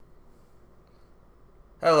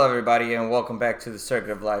Hello, everybody, and welcome back to the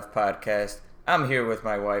Circuit of Life podcast. I'm here with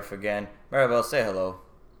my wife again. Maribel, say hello.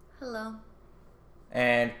 Hello.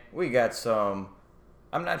 And we got some.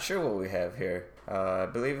 I'm not sure what we have here. I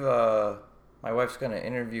believe my wife's going to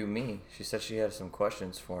interview me. She said she had some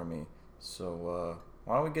questions for me. So,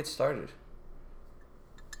 why don't we get started?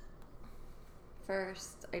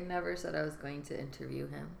 First, I never said I was going to interview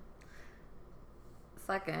him.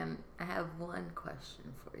 Second, I have one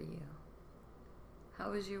question for you. How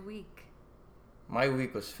was your week? My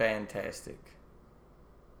week was fantastic.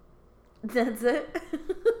 That's it?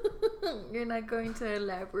 You're not going to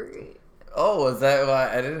elaborate? Oh, was that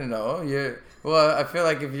why? I didn't know. Well, I feel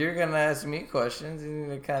like if you're going to ask me questions, you need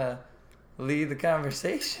to kind of lead the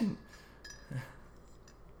conversation.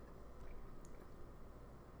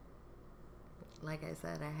 Like I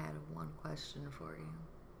said, I had one question for you.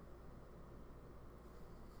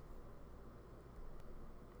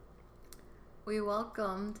 We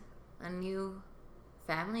welcomed a new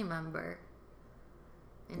family member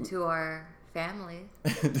into our family.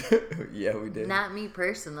 Yeah, we did. Not me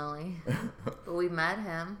personally, but we met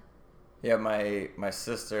him. Yeah, my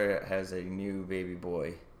sister has a new baby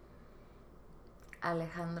boy.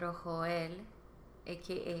 Alejandro Joel,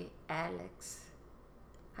 aka Alex.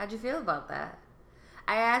 How'd you feel about that?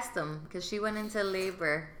 I asked him because she went into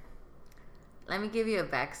labor. Let me give you a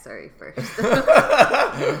backstory first.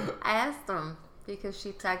 I asked him because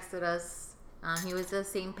she texted us. He was a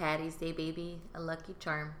St. Patty's Day baby, a lucky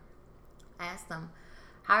charm. I asked him,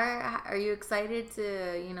 how are you excited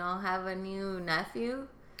to, have a new nephew?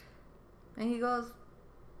 And he goes,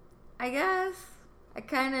 I guess. I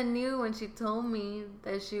kind of knew when she told me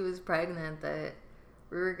that she was pregnant that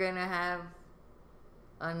we were going to have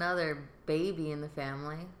another baby in the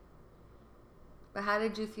family. But how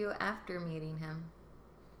did you feel after meeting him?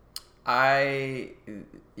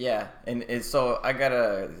 So I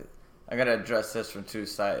gotta address this from two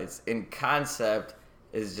sides. In concept,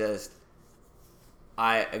 is just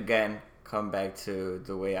I again come back to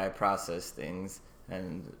the way I process things,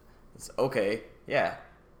 and it's okay. Yeah,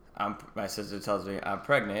 my sister tells me I'm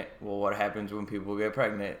pregnant. Well, what happens when people get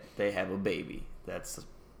pregnant? They have a baby. That's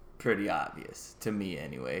pretty obvious to me,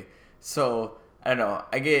 anyway. So I don't know.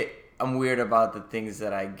 I'm weird about the things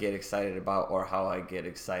that I get excited about or how I get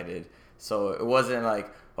excited. So it wasn't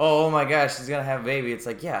like, oh my gosh, she's going to have a baby. It's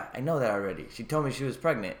like, yeah, I know that already. She told me she was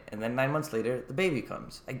pregnant. And then 9 months later, the baby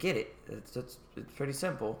comes. I get it. It's pretty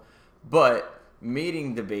simple. But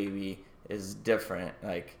meeting the baby is different.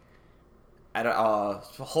 Like,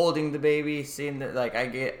 holding the baby, seeing that, like, I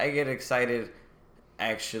get excited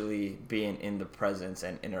actually being in the presence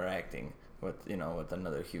and interacting with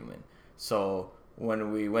another human. So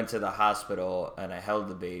when we went to the hospital and I held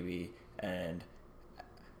the baby, and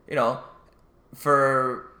I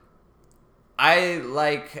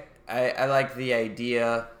like the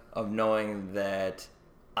idea of knowing that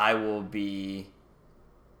I will be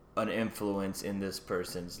an influence in this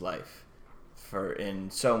person's life for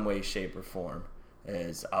in some way, shape, or form.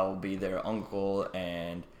 As I will be their uncle,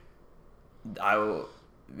 and I will,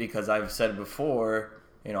 because I've said before,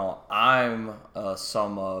 I'm a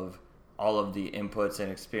sum of all of the inputs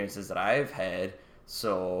and experiences that I've had.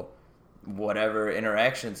 So whatever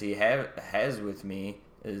interactions he has with me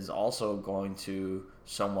is also going to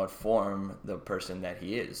somewhat form the person that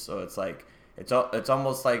he is. So it's like it's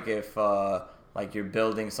almost like if like you're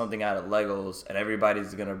building something out of Legos and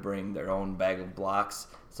everybody's gonna bring their own bag of blocks.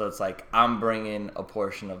 So it's like I'm bringing a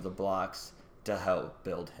portion of the blocks to help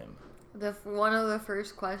build him. One of the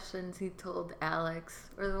first questions he told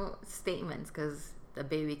Alex, or the statements, because the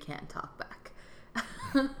baby can't talk back.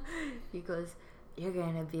 He goes, "You're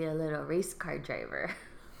gonna be a little race car driver."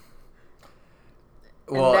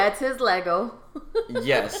 Well, and that's his Lego.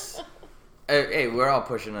 Yes. Hey, we're all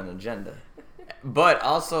pushing an agenda. But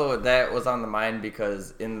also that was on the mind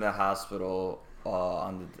because in the hospital,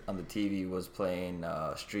 on the TV was playing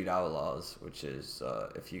Street Outlaws, which is,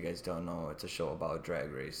 if you guys don't know, it's a show about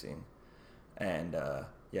drag racing. And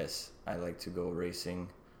yes, I like to go racing.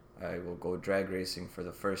 I will go drag racing for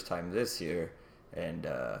the first time this year. And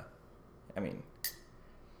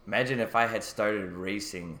imagine if I had started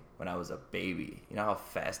racing when I was a baby. You know how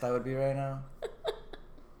fast I would be right now?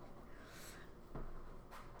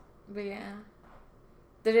 But yeah.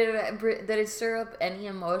 Did it stir up any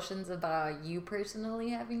emotions about you personally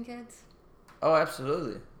having kids? Oh,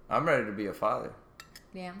 absolutely. I'm ready to be a father.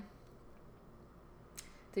 Yeah.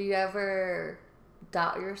 Do you ever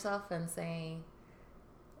doubt yourself and say,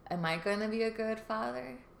 am I going to be a good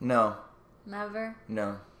father? No. Never?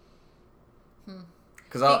 No.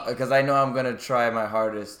 Because I know I'm going to try my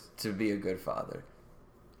hardest to be a good father.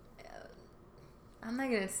 I'm not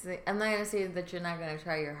gonna say that you're not gonna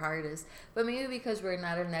try your hardest, but maybe because we're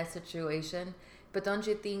not in that situation. But don't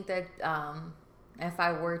you think that if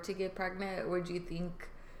I were to get pregnant,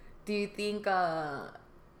 do you think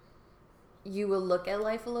you will look at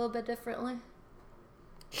life a little bit differently?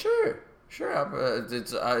 Sure. Sure.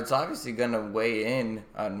 It's obviously gonna weigh in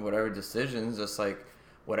on whatever decisions, just like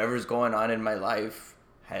whatever's going on in my life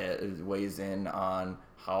weighs in on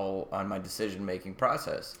my decision making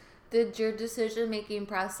process. Did your decision making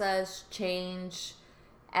process change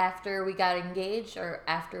after we got engaged or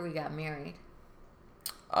after we got married?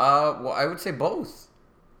 Well, I would say both.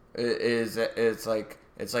 It's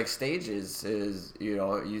like stages.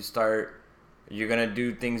 You're gonna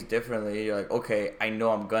do things differently. You're like, okay, I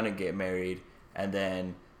know I'm gonna get married, and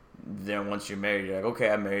then once you're married, you're like, okay,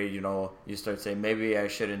 I'm married. You start saying maybe I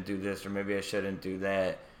shouldn't do this or maybe I shouldn't do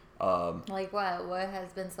that. Like what? What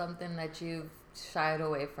has been something that you've shied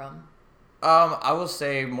away from? I will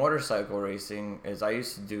say motorcycle racing is I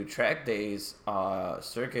used to do track days,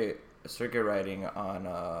 circuit riding on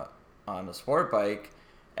a sport bike,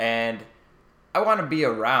 and I want to be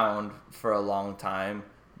around for a long time,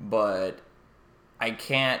 but I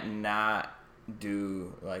can't not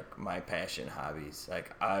do like my passion hobbies.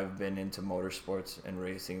 Like I've been into motorsports and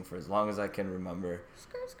racing for as long as I can remember,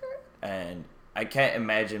 and I can't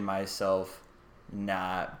imagine myself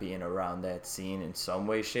not being around that scene in some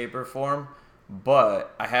way, shape, or form.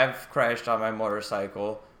 But I have crashed on my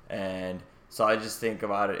motorcycle, and so I just think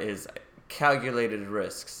about it as calculated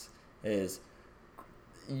risks. I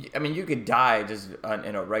mean, you could die just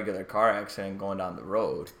in a regular car accident going down the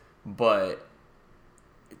road, but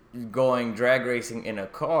going drag racing in a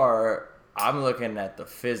car, I'm looking at the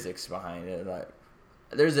physics behind it. Like,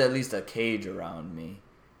 there's at least a cage around me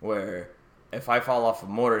where if I fall off a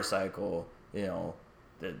motorcycle,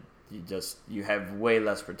 that you have way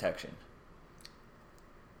less protection.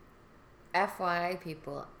 FYI,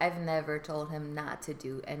 people, I've never told him not to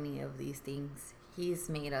do any of these things. He's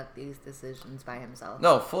made up these decisions by himself.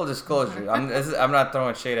 No, full disclosure. I'm not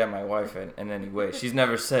throwing shade at my wife in any way. She's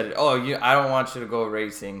never said, I don't want you to go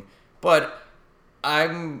racing. But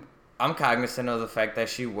I'm cognizant of the fact that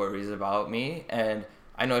she worries about me, and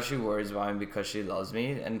I know she worries about me because she loves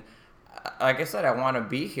me. And like I said, I want to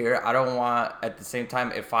be here. I don't want, at the same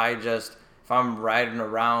time, if I'm riding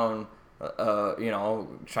around,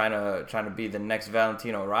 trying to be the next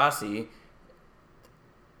Valentino Rossi,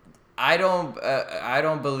 I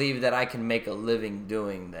don't believe that I can make a living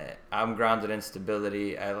doing that. I'm grounded in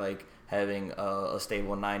stability. I like having a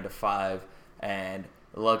stable 9 to 5, and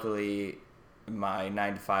luckily my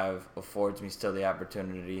 9 to 5 affords me still the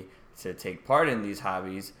opportunity to take part in these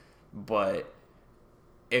hobbies. But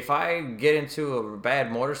if I get into a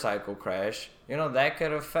bad motorcycle crash, that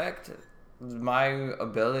could affect my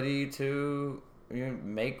ability to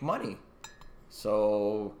make money.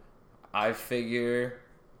 So I figure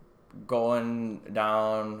going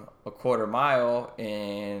down a quarter mile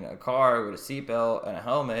in a car with a seatbelt and a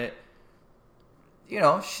helmet,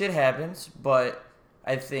 shit happens, but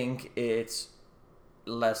I think it's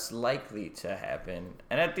less likely to happen.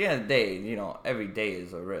 And at the end of the day, every day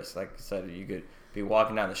is a risk. Like I said, you could be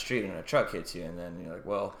walking down the street and a truck hits you, and then you're like,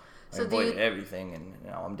 well, I avoided everything, and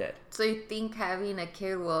now I'm dead. So you think having a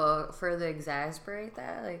kid will further exasperate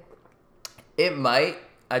that? Like, it might.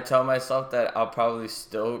 I tell myself that I'll probably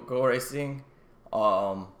still go racing,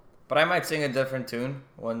 but I might sing a different tune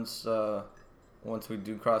once we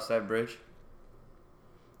do cross that bridge.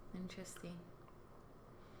 Interesting.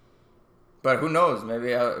 But who knows?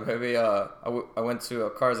 Maybe I went to a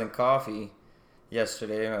Cars and Coffee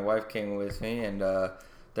yesterday. My wife came with me, and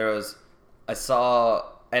I saw.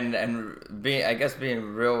 And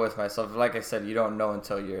being real with myself, like I said, you don't know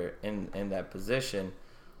until you're in that position.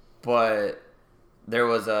 But there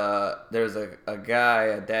was a guy,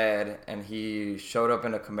 a dad, and he showed up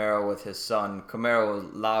in a Camaro with his son. Camaro was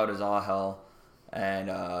loud as all hell,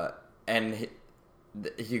 and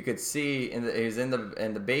you could see he was in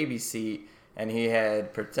the baby seat, and he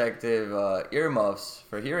had protective earmuffs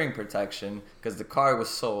for hearing protection because the car was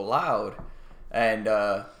so loud, and.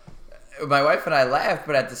 My wife and I laughed,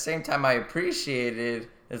 but at the same time, I appreciated.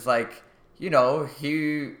 It's like, he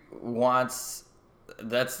wants.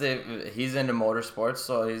 He's into motorsports,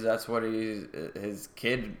 so that's what his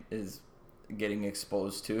kid is getting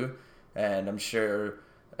exposed to, and I'm sure.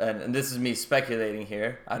 And this is me speculating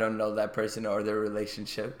here. I don't know that person or their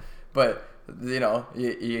relationship, but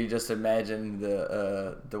you just imagine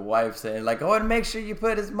the wife saying like, "Oh, and make sure you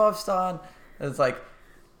put his muffs on." And it's like,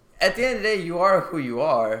 at the end of the day, you are who you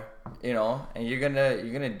are. And you're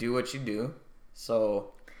gonna do what you do.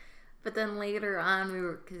 So But then later on,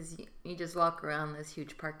 because you just walk around this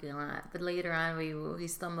huge parking lot. But later on, we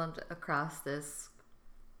stumbled across this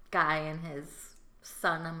guy and his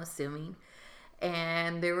son, I'm assuming.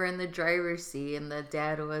 And they were in the driver's seat, and the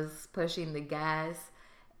dad was pushing the gas.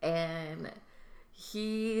 And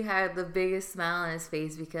he had the biggest smile on his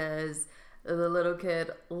face because the little kid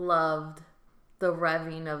loved the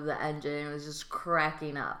revving of the engine and was just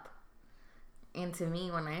cracking up. And to me,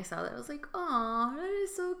 when I saw that, I was like, "Oh, that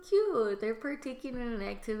is so cute. They're partaking in an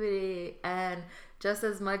activity." And just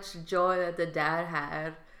as much joy that the dad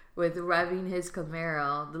had with revving his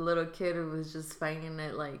Camaro, the little kid was just finding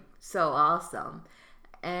it like so awesome.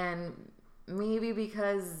 And maybe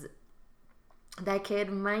because that kid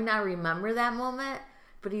might not remember that moment,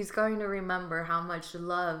 but he's going to remember how much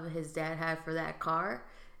love his dad had for that car.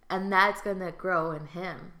 And that's going to grow in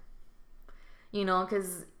him. You know,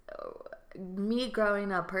 because me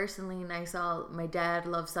growing up personally, and I saw my dad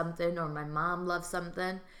love something or my mom love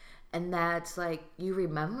something, and that's like, you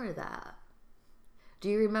remember that. Do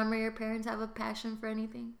you remember your parents have a passion for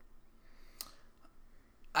anything?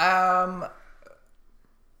 I'm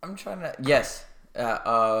trying to. Yes,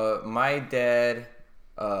 my dad.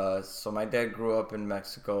 So my dad grew up in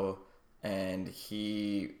Mexico, and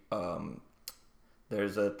he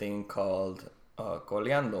there's a thing called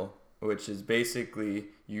coleando, which is basically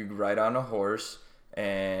you ride on a horse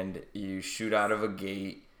and you shoot out of a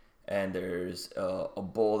gate, and there's a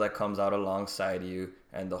bull that comes out alongside you,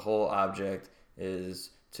 and the whole object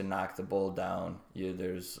is to knock the bull down.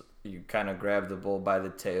 You kind of grab the bull by the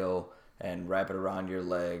tail and wrap it around your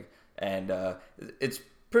leg, and it's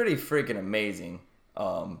pretty freaking amazing.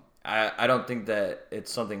 I don't think that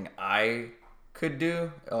it's something I could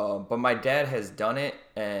do, but my dad has done it,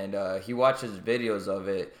 and he watches videos of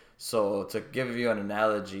it. So to give you an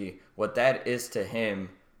analogy, what that is to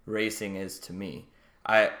him, racing is to me.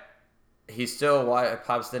 He still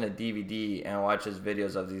pops in a DVD and watches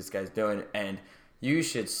videos of these guys doing it, and you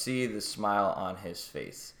should see the smile on his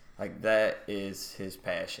face. Like, that is his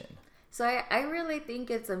passion. So I really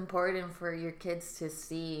think it's important for your kids to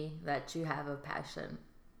see that you have a passion.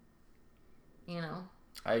 You know?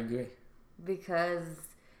 I agree. Because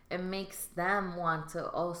it makes them want to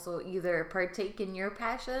also either partake in your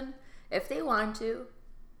passion if they want to,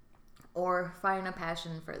 or find a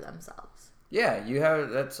passion for themselves. Yeah, you're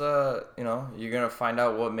gonna find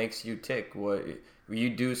out what makes you tick. What you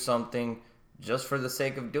do something just for the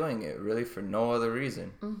sake of doing it, really for no other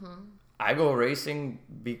reason. Mm-hmm. I go racing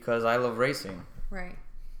because I love racing. Right.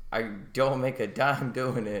 I don't make a dime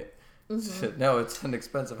doing it. Mm-hmm. No, it's an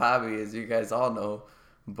expensive hobby, as you guys all know,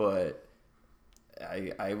 but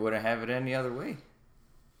I wouldn't have it any other way.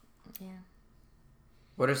 Yeah.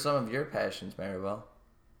 What are some of your passions, Maribel?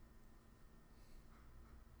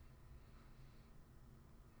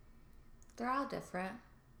 They're all different.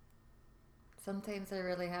 Sometimes I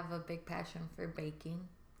really have a big passion for baking,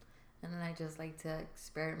 and then I just like to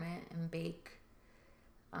experiment and bake.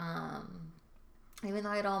 Even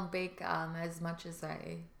though I don't bake as much as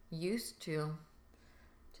I used to,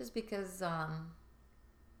 just because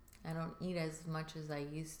I don't eat as much as I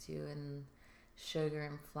used to, and sugar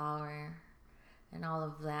and flour and all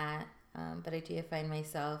of that. But I do find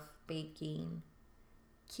myself baking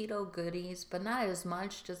keto goodies, but not as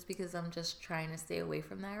much, just because I'm just trying to stay away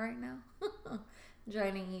from that right now.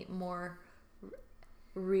 Trying to eat more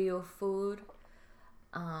real food.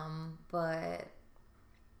 But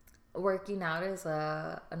working out is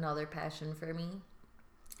another passion for me.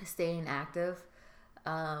 Staying active.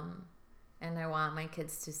 And I want my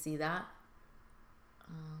kids to see that.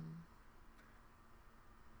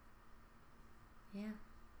 Yeah.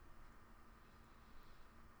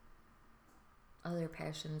 Other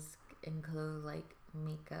passions include like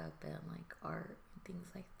makeup and like art and things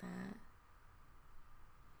like that.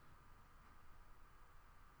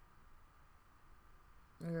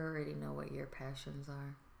 We already know what your passions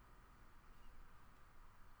are.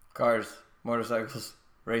 Cars, motorcycles,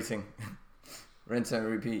 racing. Rinse and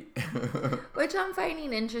repeat. Which I'm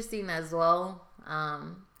finding interesting as well.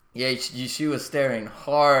 Yeah, she was staring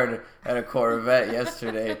hard at a Corvette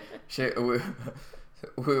yesterday. There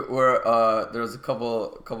was a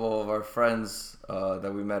couple of our friends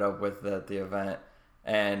that we met up with at the event,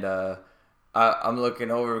 and I'm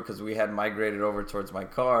looking over because we had migrated over towards my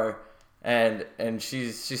car, and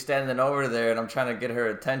she's standing over there, and I'm trying to get her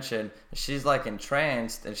attention. She's like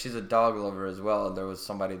entranced, and she's a dog lover as well. And there was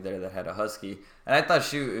somebody there that had a husky, and I thought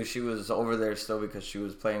she was over there still because she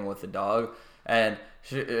was playing with the dog. And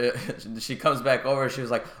she comes back over. She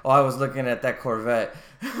was like, "Oh, I was looking at that Corvette."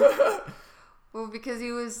 Well, because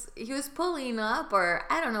he was pulling up, or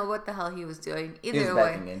I don't know what the hell he was doing. He was Either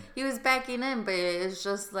backing way, in. he was backing in, but it's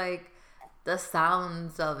just like the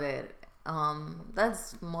sounds of it.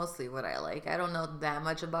 That's mostly what I like. I don't know that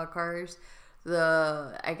much about cars.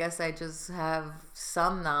 I guess I just have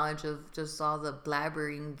some knowledge of just all the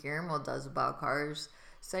blabbering Guillermo does about cars,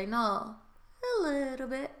 so I know a little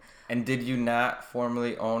bit. And did you not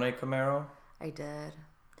formerly own a Camaro? I did.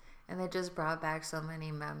 And it just brought back so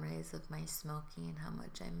many memories of my Smokey and how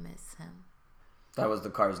much I miss him. That was the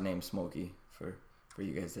car's name, Smokey, for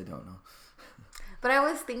you guys that don't know. But I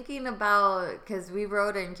was thinking about, because we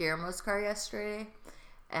rode in Guillermo's car yesterday,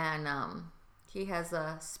 and he has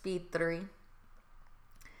a Speed 3.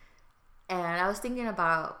 And I was thinking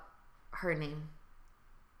about her name.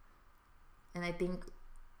 And I think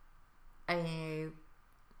I'm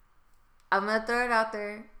going to throw it out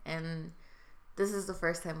there, and this is the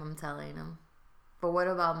first time I'm telling him. But what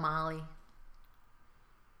about Molly?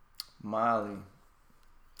 Molly.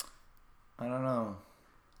 I don't know.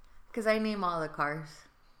 Because I name all the cars.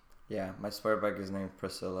 Yeah, my sport bike is named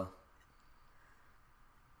Priscilla.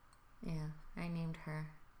 Yeah, I named her.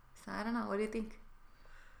 So I don't know. What do you think?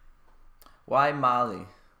 Why Molly?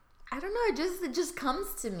 I don't know. It just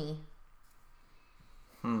comes to me.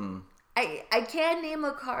 I can't name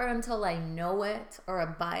a car until I know it, or a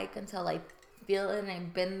bike until I feel it and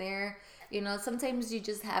I've been there. You know, sometimes you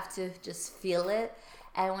just have to just feel it.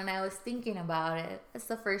 And when I was thinking about it, that's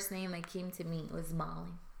the first name that came to me was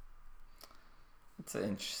Molly. It's an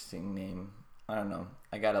interesting name. I don't know.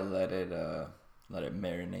 I gotta let it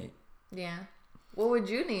marinate. Yeah. What would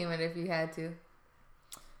you name it if you had to?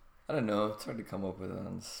 I don't know. It's hard to come up with it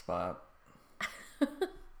on the spot.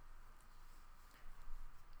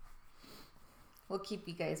 We'll keep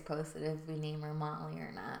you guys posted if we name her Molly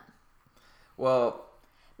or not. Well,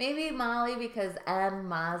 maybe Molly because M,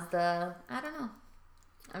 Mazda. I don't know.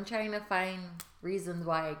 I'm trying to find reasons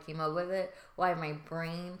why I came up with it, why my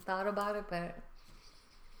brain thought about it, but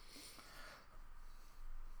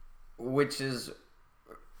which is,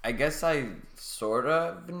 I guess I sort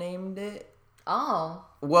of named it. Oh.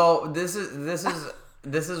 Well, this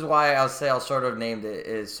is why I'll say I'll sort of named it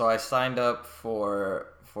is so I signed up for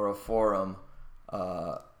a forum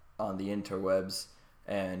on the interwebs,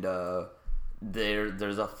 and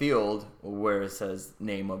there's a field where it says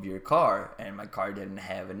name of your car, and my car didn't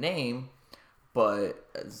have a name, but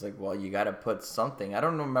it's like, well, you got to put something. I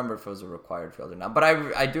don't remember if it was a required field or not, but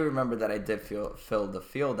I do remember that I did fill the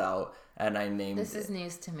field out, and I named This it. is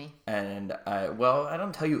news to me. And I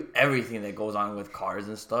don't tell you everything that goes on with cars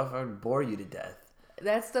and stuff. I'd bore you to death.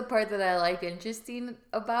 That's the part that I like interesting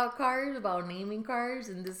about cars, about naming cars,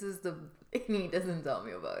 and this is and he doesn't tell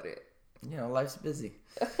me about it. You know, life's busy.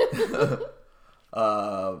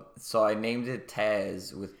 So I named it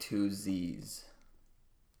Taz with 2 Z's.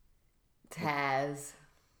 Taz.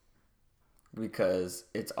 Because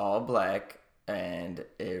it's all black and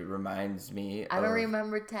it reminds me I don't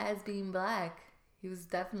remember Taz being black. He was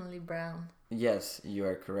definitely brown. Yes, you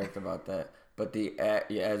are correct about that. But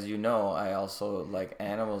as you know, I also like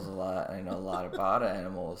animals a lot. I know a lot about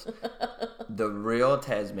animals. The real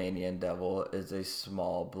Tasmanian devil is a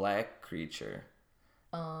small black creature.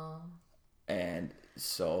 And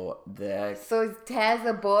so So is Taz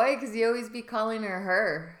a boy? Because you always be calling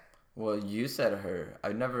her. Well, you said her.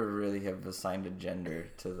 I never really have assigned a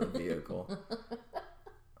gender to the vehicle.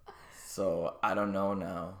 So I don't know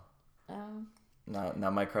now.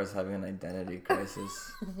 Now my car's having an identity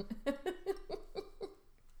crisis.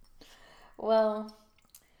 Well,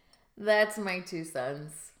 that's my 2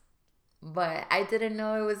 cents. But I didn't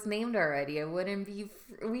know it was named already. I wouldn't be...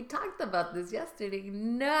 We talked about this yesterday.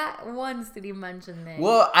 Not once did he mention that.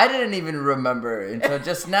 Well, I didn't even remember until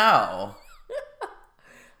just now.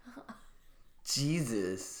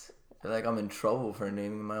 Jesus. I feel like I'm in trouble for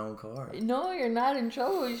naming my own car. No, you're not in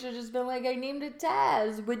trouble. You should have just been like, I named it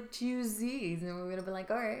Taz with 2 Z's. And we would have been like,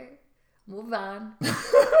 all right, move on.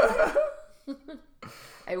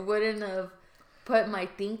 I wouldn't have put my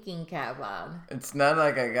thinking cap on. It's not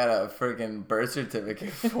like I got a freaking birth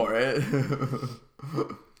certificate for it.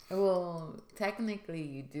 Well, technically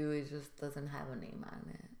you do. It just doesn't have a name on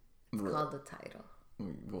it. It's called the title.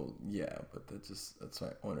 Well, yeah, but that's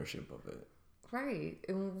my ownership of it. Right.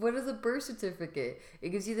 And what is a birth certificate? It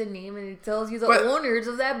gives you the name and it tells you the owners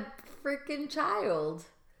of that freaking child.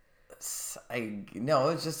 No,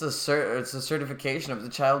 it's just it's a certification of the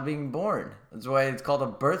child being born. That's why it's called a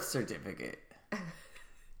birth certificate.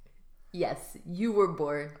 Yes, you were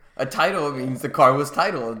born. A title means the car was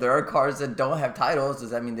titled. There are cars that don't have titles. Does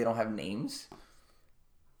that mean they don't have names?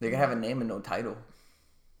 They can have a name and no title.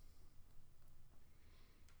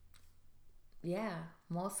 Yeah,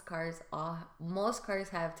 most cars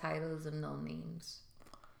have titles and no names.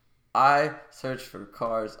 I search for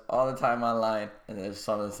cars all the time online, and there's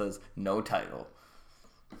something that says no title.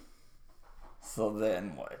 So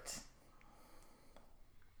then what?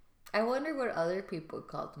 I wonder what other people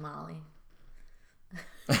called Molly.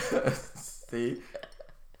 See?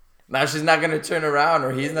 Now she's not going to turn around,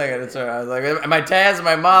 or he's not going to turn around. Like, am I Taz? Am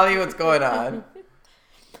I Molly? What's going on?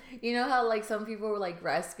 You know how like some people like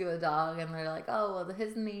rescue a dog and they're like, oh well,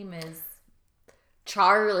 his name is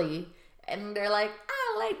Charlie, and they're like,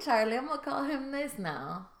 I like Charlie, I'm gonna call him this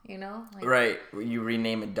now. You know? Like, Right. You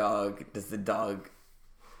rename a dog. Does the dog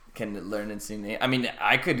can it learn its new name? I mean,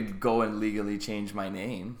 I could go and legally change my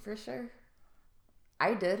name. for sure.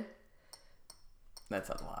 I did. That's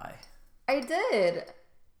a lie. I did.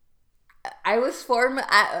 I was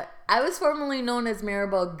formerly known as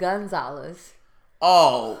Maribel Gonzalez.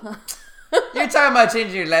 Oh, you're talking about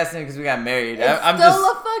changing your last name because we got married. I'm Still just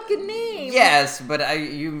a fucking name. yes, but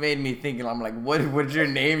you made me thinking. I'm like, what would your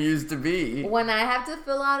name used to be? When I have to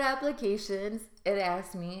fill out applications, it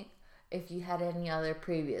asks me if you had any other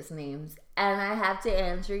previous names, and I have to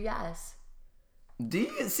answer yes. Do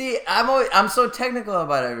you see? I'm so technical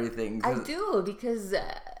about everything. I do, because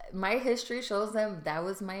my history shows that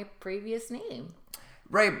was my previous name.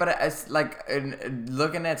 Right, but it's like in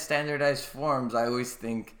looking at standardized forms, I always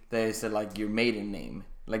think they said like your maiden name.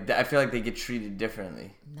 Like I feel like they get treated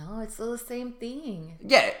differently. No, it's still the same thing.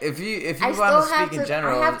 Yeah, if you I want to still have speak in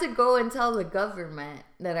general, I have to go and tell the government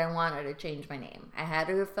that I wanted to change my name. I had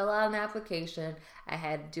to fill out an application. I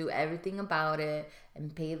had to do everything about it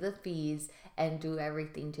and pay the fees and do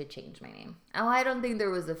everything to change my name. Oh, I don't think there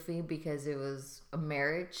was a fee because it was a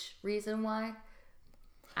marriage reason why.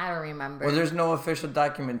 I don't remember. well, there's no official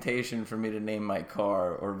documentation for me to name my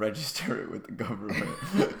car or register it with the government.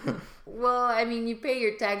 Well, I mean, you pay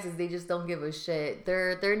your taxes. They just don't give a shit.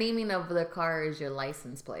 Their naming of the car is your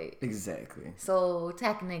license plate. Exactly. So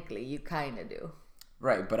technically, you kind of do.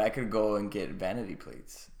 Right, but I could go and get vanity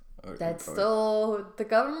plates. Still, the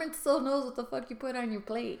government still knows what the fuck you put on your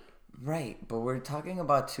plate. Right, but we're talking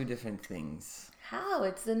about two different things. How?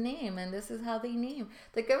 It's the name, and this is how they name.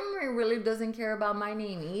 The government really doesn't care about my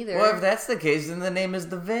name either. Well, if that's the case, then the name is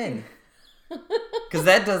the VIN. Because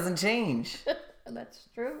that doesn't change. That's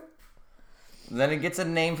true. Then it gets a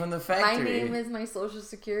name from the factory. My name is my social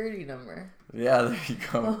security number. Yeah, there you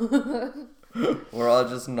go. We're all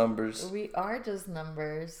just numbers. We are just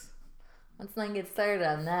numbers. Let's not get started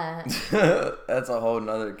on that. That's a whole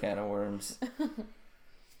nother can of worms.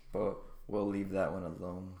 But we'll leave that one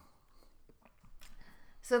alone.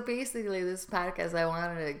 So basically, this podcast, I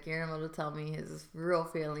wanted Guillermo to tell me his real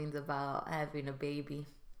feelings about having a baby.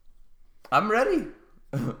 I'm ready.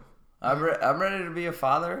 I'm ready to be a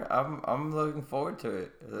father. I'm looking forward to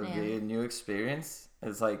it. It'll be a new experience.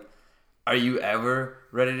 It's like, are you ever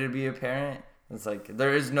ready to be a parent? It's like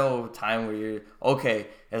there is no time where you're okay.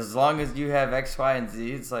 As long as you have X, Y, and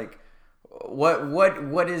Z, it's like,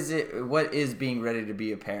 what is it? What is being ready to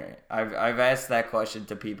be a parent? I've asked that question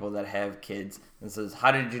to people that have kids and says,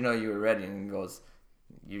 how did you know you were ready? And he goes,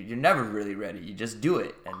 you're never really ready. You just do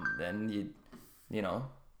it, and then you know,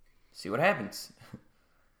 see what happens.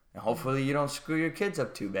 And hopefully you don't screw your kids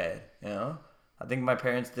up too bad. You know, I think my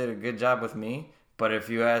parents did a good job with me. But if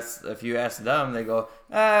you ask them, they go,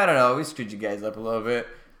 I don't know, we screwed you guys up a little bit.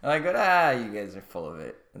 And I go, you guys are full of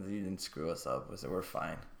it. You didn't screw us up, so we're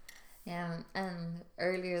fine. Yeah, and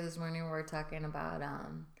earlier this morning we were talking about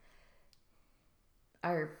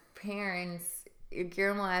our parents.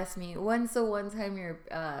 Guillermo asked me, when's the one time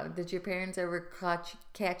did your parents ever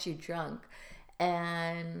catch you drunk?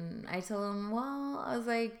 And I told him, well, I was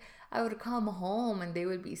like, I would come home and they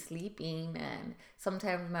would be sleeping, and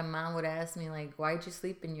sometimes my mom would ask me like, why'd you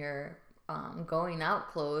sleep in your going out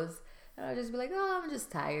clothes? And I'd just be like, oh, I'm just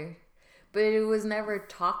tired. But it was never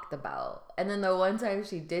talked about. And then the one time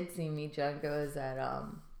she did see me drunk, it was at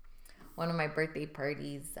one of my birthday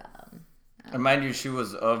parties. And mind you, she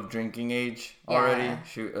was of drinking age already. Yeah.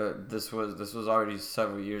 She this was already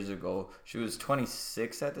several years ago. She was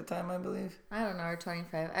 26 at the time, I believe. I don't know, or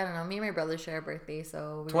 25. I don't know. Me and my brother share a birthday,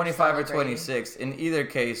 so we 25 were or 26. In either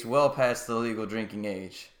case, well past the legal drinking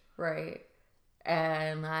age. Right.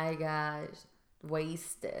 And I got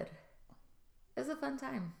wasted. It was a fun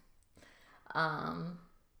time.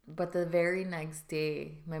 But the very next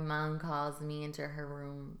day, my mom calls me into her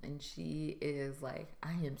room and she is like,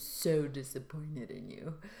 I am so disappointed in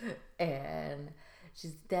you. And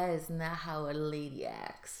she's, that is not how a lady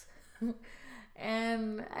acts.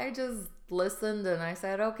 And I just listened and I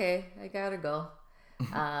said, okay, I gotta go.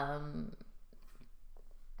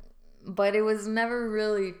 But it was never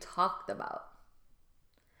really talked about.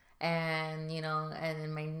 and and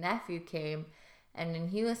then my nephew came, and then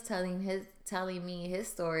he was telling me his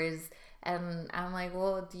stories, and I'm like,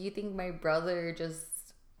 well, do you think my brother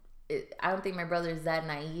I don't think my brother is that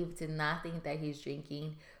naive to not think that he's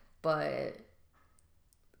drinking, but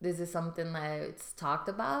this is something that's talked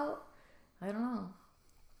about. I don't know.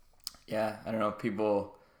 Yeah, I don't know.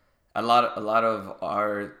 People, a lot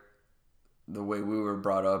of the way we were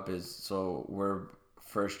brought up is, so we're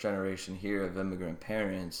first generation here of immigrant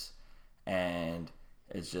parents, and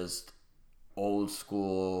it's just old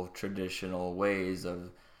school traditional ways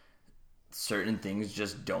of certain things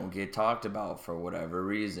just don't get talked about for whatever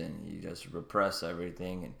reason. You just repress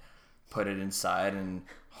everything and put it inside, and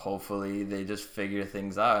hopefully they just figure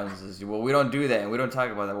things out. And says, well, we don't do that and we don't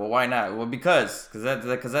talk about that. Well, why not? Well, because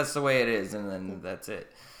that's the way it is, and then that's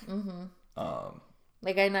it.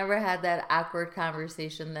 Like, I never had that awkward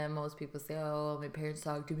conversation that most people say, oh, my parents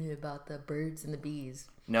talk to me about the birds and the bees.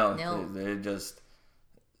 No. They just,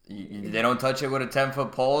 they don't touch it with a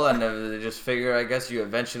 10-foot pole, and they just figure, I guess you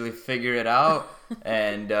eventually figure it out.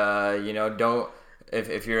 And, don't,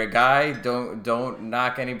 if you're a guy, don't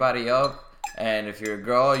knock anybody up. And if you're a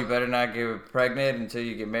girl, you better not get pregnant until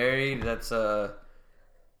you get married. That's,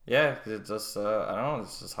 yeah, it's just, I don't know,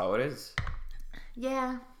 it's just how it is.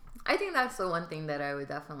 Yeah. I think that's the one thing that I would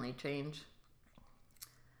definitely change.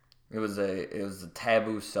 It was a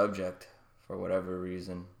taboo subject for whatever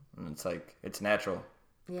reason, and it's like, it's natural.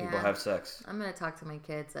 Yeah. People have sex. I'm gonna talk to my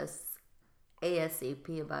kids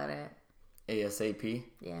ASAP about it. ASAP?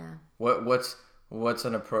 Yeah. What's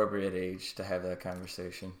an appropriate age to have that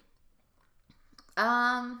conversation?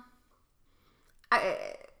 I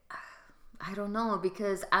don't know,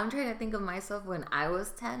 because I'm trying to think of myself when I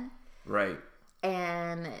was 10. Right.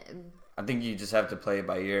 And I think you just have to play it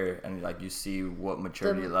by ear, and like you see what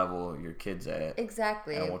maturity level your kid's at.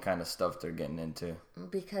 Exactly. And what kind of stuff they're getting into.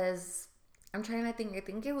 Because I'm trying to think. I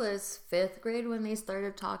think it was 5th grade when they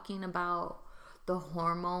started talking about the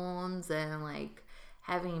hormones and like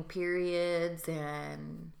having periods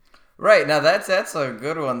and. Right. Now that's a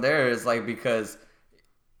good one. There is like, because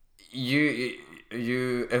you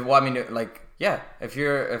well, I mean, like. Yeah, if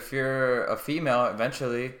you're a female,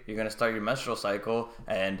 eventually you're gonna start your menstrual cycle,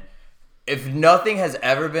 and if nothing has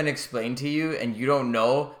ever been explained to you and you don't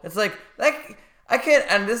know, it's like I can't.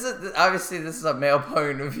 And this is a male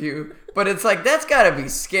point of view, but it's like that's gotta be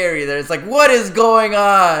scary. There, it's like, what is going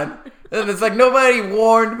on? And it's like, nobody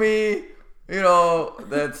warned me.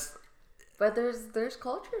 That's. But there's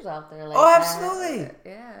cultures out there like that. Absolutely.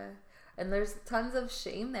 Yeah, and there's tons of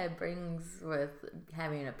shame that brings with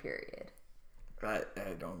having a period. I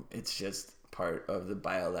don't. It's just part of the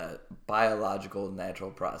biological natural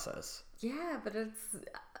process. Yeah, but it's.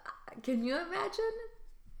 Can you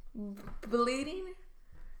imagine bleeding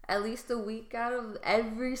at least a week out of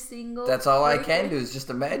every single? That's all I can do is just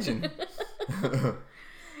imagine.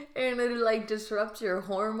 And it like disrupts your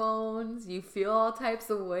hormones. You feel all types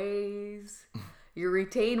of ways. You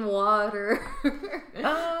retain water.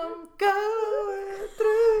 I'm going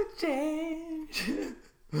through change.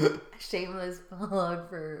 Shameless plug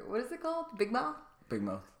for, what is it called? Big Mouth? Big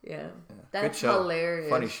Mouth. Yeah. That's hilarious.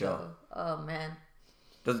 Funny show. Oh man.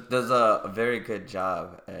 Does a very good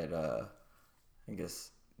job at I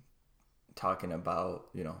guess talking about,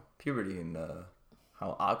 puberty and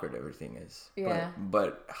how awkward everything is. Yeah.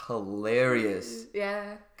 But hilarious.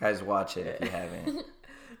 Yeah. Guys, watch it if you haven't.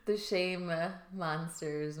 The Shame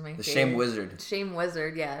Monster is my favorite. Shame Wizard. Shame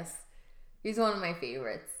Wizard, yes. He's one of my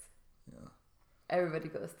favorites. Everybody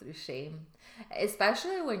goes through shame,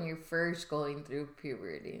 especially when you're first going through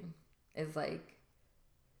puberty. It's like,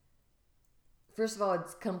 first of all,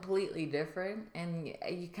 it's completely different, and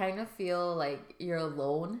you kind of feel like you're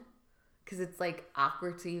alone because it's like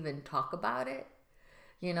awkward to even talk about it,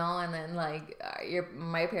 and then like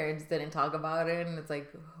my parents didn't talk about it, and it's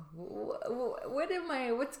like,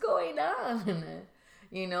 what's going on?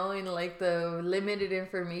 And like the limited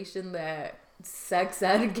information that sex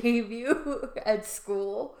ed gave you at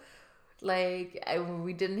school, like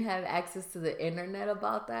we didn't have access to the internet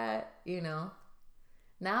about that.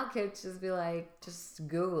 Now kids just be like, just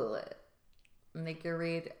Google it, and they can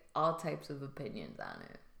read all types of opinions on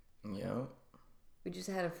it. Yeah, we just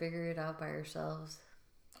had to figure it out by ourselves.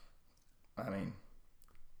 I mean,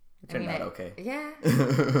 it turned out okay. Yeah, we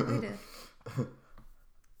did.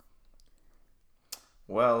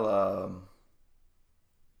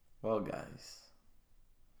 Well, guys,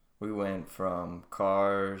 we went from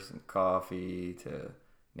cars and coffee to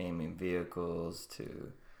naming vehicles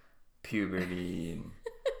to puberty and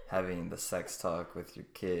having the sex talk with your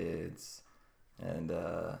kids And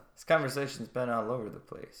this conversation's been all over the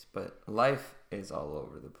place, but life is all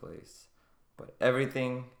over the place. But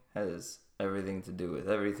everything has everything to do with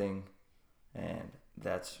everything, and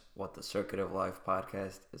that's what the Circuit of Life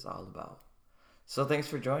podcast is all about. So thanks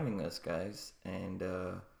for joining us, guys, and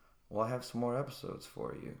we'll have some more episodes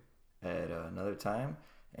for you at another time.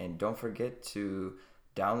 And don't forget to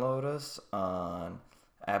download us on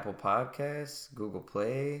Apple Podcasts, Google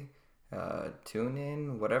Play,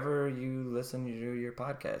 TuneIn, whatever you listen to your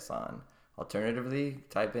podcasts on. Alternatively,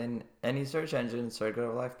 type in any search engine, Circuit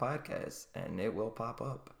of Life Podcast, and it will pop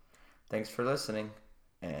up. Thanks for listening,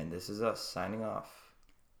 and this is us signing off.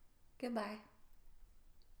 Goodbye.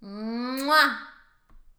 Mwah!